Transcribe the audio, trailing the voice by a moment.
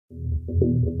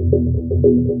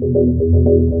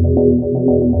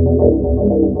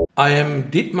I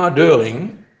am Dietmar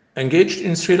Doering, engaged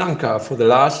in Sri Lanka for the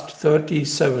last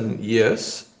 37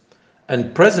 years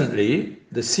and presently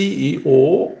the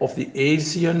CEO of the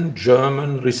Asian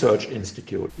German Research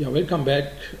Institute. Yeah, welcome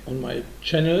back on my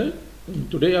channel.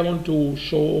 Today I want to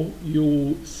show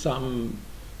you some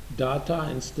data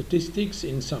and statistics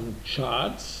in some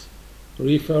charts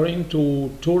referring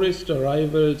to tourist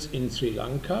arrivals in Sri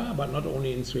Lanka, but not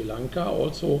only in Sri Lanka,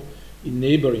 also in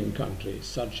neighboring countries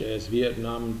such as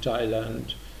Vietnam,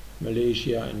 Thailand,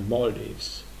 Malaysia and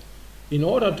Maldives, in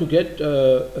order to get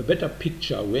a better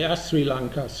picture where Sri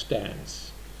Lanka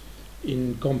stands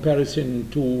in comparison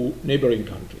to neighboring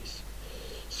countries.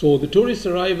 So the tourist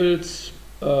arrivals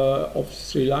of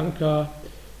Sri Lanka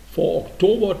for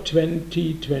October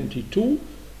 2022,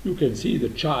 you can see the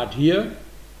chart here.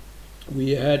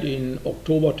 We had in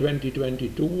October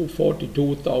 2022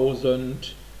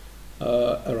 42,000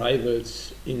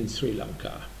 arrivals in Sri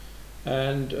Lanka,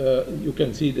 and you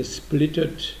can see the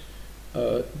splitted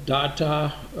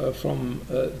data from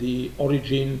the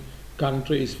origin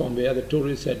countries from where the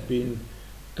tourists had been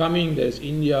coming. There's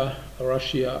India,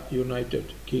 Russia,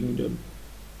 United Kingdom,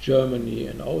 Germany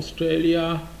and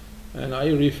Australia, and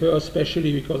I refer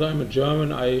especially because I'm a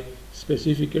German, I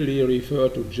specifically refer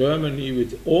to Germany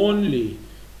with only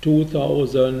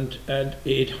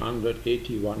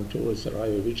 2,881 tourist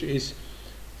arrivals, which is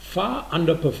far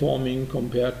underperforming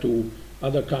compared to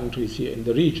other countries here in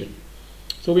the region.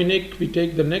 So we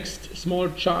take the next small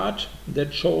chart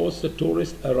that shows the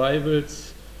tourist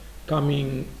arrivals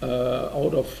coming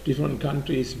out of different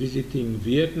countries visiting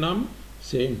Vietnam,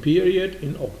 same period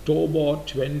in October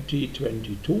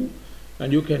 2022.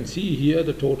 And you can see here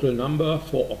the total number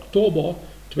for October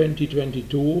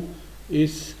 2022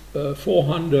 is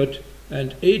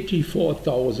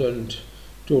 484,000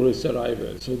 tourist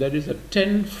arrivals. So that is a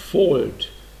tenfold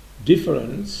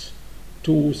difference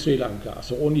to Sri Lanka.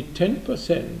 So only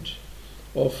 10%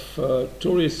 of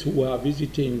tourists who are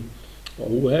visiting or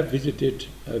who have visited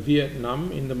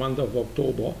Vietnam in the month of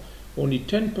October, only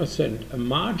 10%, a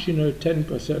marginal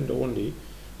 10% only,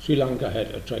 Sri Lanka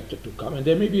had attracted to come, and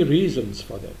there may be reasons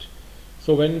for that.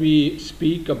 So when we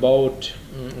speak about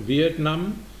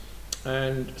Vietnam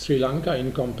and Sri Lanka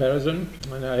in comparison,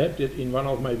 and I had it in one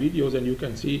of my videos, and you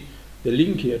can see the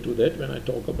link here to that when I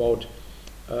talk about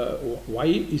why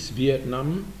is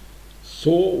Vietnam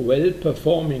so well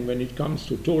performing when it comes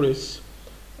to tourists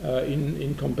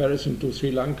in comparison to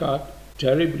Sri Lanka,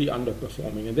 terribly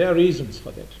underperforming, and there are reasons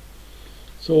for that.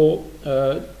 So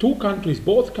two countries,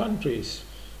 both countries,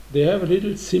 they have a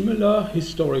little similar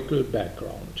historical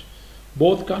background.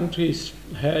 Both countries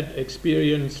had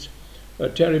experienced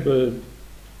terrible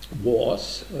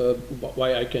wars.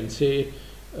 Why I can say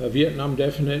Vietnam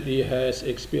definitely has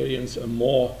experienced a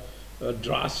more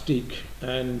drastic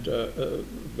and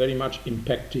very much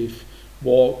impactful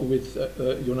war with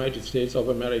United States of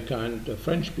America and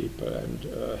French people, and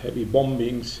heavy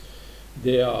bombings.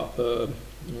 Their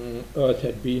earth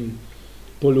had been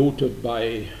polluted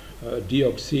by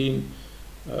dioxin.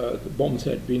 The bombs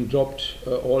had been dropped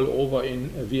all over in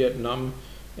Vietnam,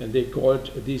 and they called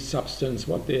this substance,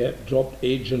 what they had dropped,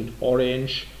 Agent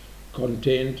Orange,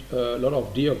 contained a lot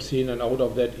of dioxin, and out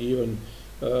of that even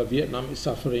Vietnam is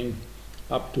suffering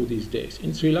up to these days.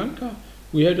 In Sri Lanka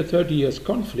we had a 30 years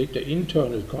conflict, an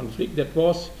internal conflict that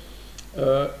was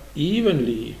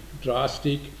evenly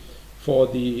drastic for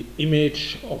the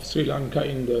image of Sri Lanka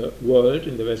in the world,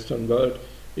 in the Western world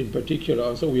in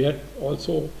particular. So we had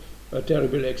also a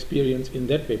terrible experience in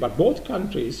that way. But both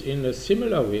countries in a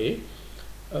similar way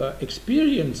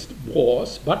experienced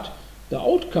wars, but the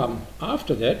outcome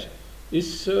after that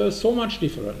is so much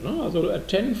different. No? So a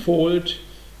tenfold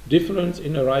difference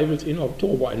in arrivals in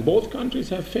October, and both countries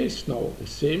have faced now the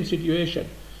same situation.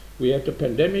 We had the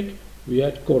pandemic, we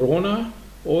had Corona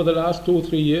over the last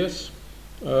 2-3 years.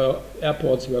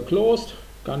 Airports were closed,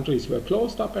 countries were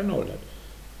closed up and all that.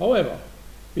 However,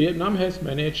 Vietnam has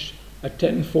managed a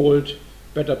tenfold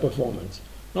better performance.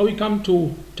 Now we come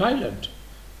to Thailand,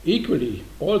 equally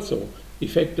also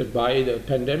affected by the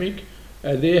pandemic.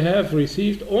 They have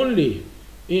received only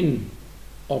in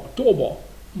October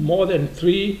more than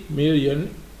 3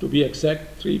 million, to be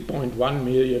exact, 3.1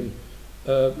 million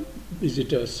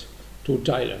visitors to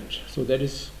Thailand. So that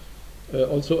is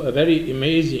also a very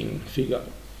amazing figure.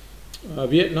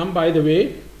 Vietnam, by the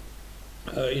way,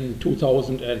 in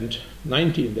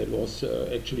 2019, that was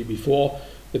actually before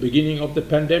the beginning of the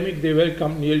pandemic, they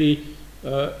welcomed nearly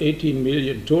 18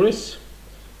 million tourists,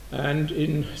 and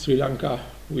in Sri Lanka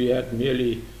we had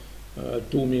nearly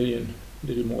 2 million,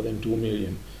 little more than 2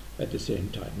 million at the same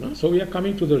time. No? So we are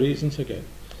coming to the reasons again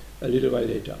a little while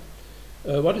later.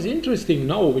 What is interesting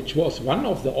now, which was one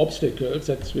of the obstacles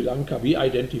that Sri Lanka, we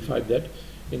identified that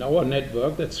in our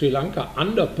network, that Sri Lanka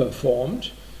underperformed,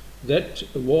 that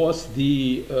was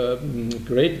the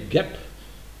great gap,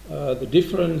 the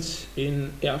difference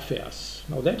in airfares.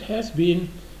 Now that has been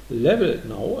leveled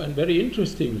now, and very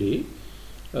interestingly,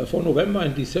 for November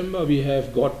and December we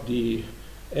have got the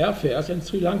airfares, and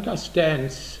Sri Lanka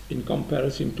stands in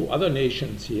comparison to other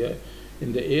nations here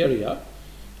in the area.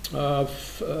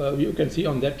 You can see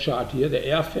on that chart here the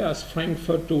airfares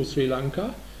Frankfurt to Sri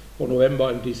Lanka for November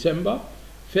and December,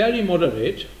 fairly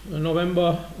moderate.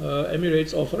 November,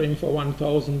 Emirates offering for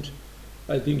 1,000,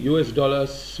 I think, US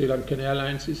dollars. Sri Lankan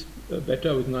Airlines is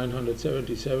better with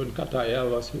 977, Qatar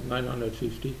Airways with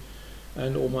 950,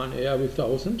 and Oman Air with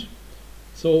 1,000.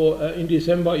 So in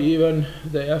December even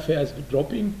the airfare is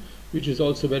dropping, which is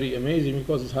also very amazing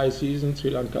because it's high season.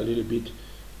 Sri Lanka a little bit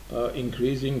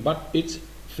increasing, but it's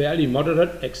fairly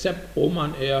moderate, except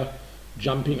Oman Air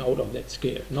jumping out of that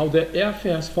scale. Now the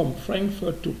airfares from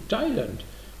Frankfurt to Thailand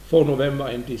for November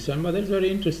and December, that's very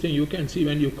interesting. You can see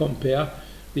when you compare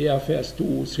the airfares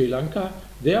to Sri Lanka,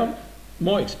 they are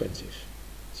more expensive.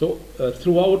 So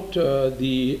throughout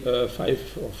the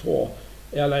 5 or 4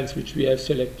 airlines which we have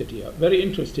selected here, very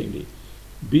interestingly,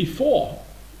 before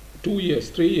 2 years,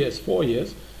 3 years, 4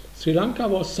 years, Sri Lanka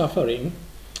was suffering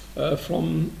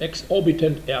from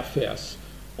exorbitant airfares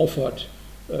offered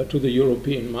to the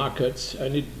European markets,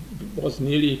 and it was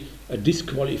nearly a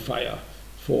disqualifier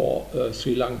for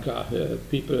Sri Lanka.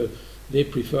 People, they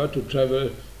prefer to travel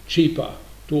cheaper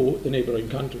to the neighboring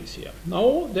countries here.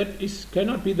 Now that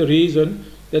cannot be the reason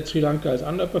that Sri Lanka is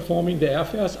underperforming. The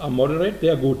airfares are moderate, they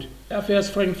are good. Airfares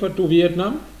Frankfurt to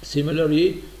Vietnam,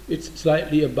 similarly, it's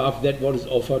slightly above that what is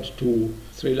offered to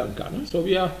Sri Lanka. No? So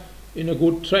we are in a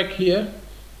good track here,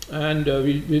 and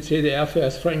we'll say the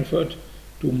airfares Frankfurt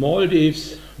to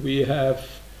Maldives, we have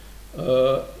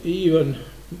even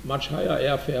much higher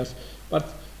airfares,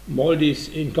 but Maldives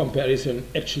in comparison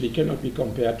actually cannot be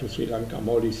compared to Sri Lanka.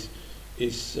 Maldives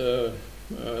is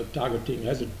targeting,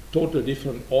 has a total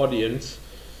different audience,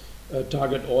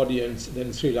 target audience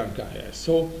than Sri Lanka has.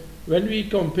 So when we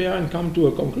compare and come to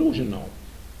a conclusion now,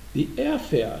 the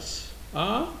airfares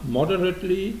are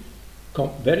moderately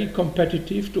very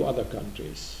competitive to other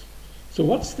countries. So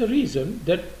what's the reason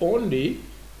that only,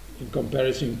 in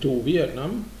comparison to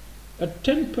Vietnam, a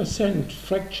 10%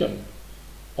 fraction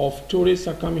of tourists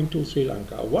are coming to Sri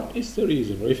Lanka? What is the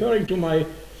reason? Referring to my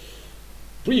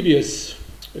previous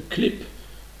clip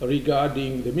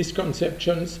regarding the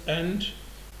misconceptions, and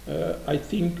I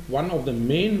think one of the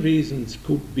main reasons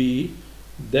could be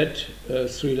that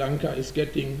Sri Lanka is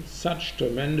getting such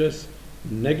tremendous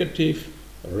negative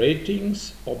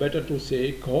ratings, or better to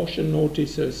say caution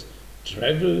notices,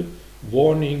 travel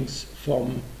warnings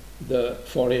from the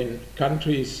foreign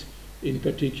countries, in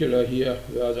particular here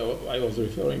where I was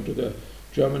referring to the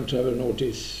German travel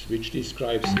notice, which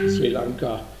describes Sri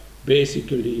Lanka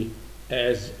basically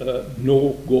as a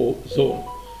no-go zone.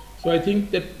 So I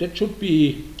think that should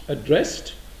be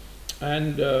addressed,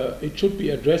 and it should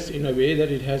be addressed in a way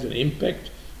that it has an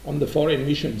impact on the foreign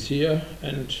missions here.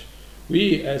 And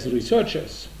we as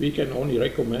researchers, we can only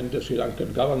recommend the Sri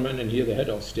Lankan government and here the head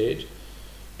of state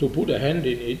to put a hand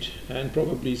in it and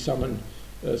probably summon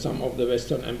some of the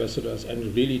Western ambassadors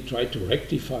and really try to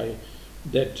rectify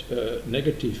that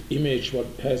negative image what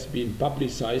has been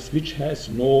publicized, which has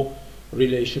no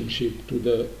relationship to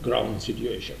the ground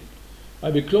situation. I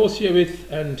will close here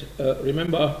with, and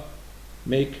remember,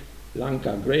 make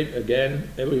Lanka great again.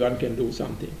 Everyone can do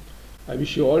something. I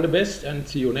wish you all the best and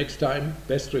see you next time.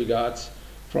 Best regards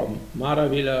from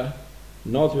Maravilla,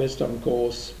 Northwestern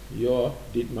Coast, your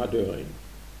Dietmar Doering.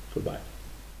 Goodbye.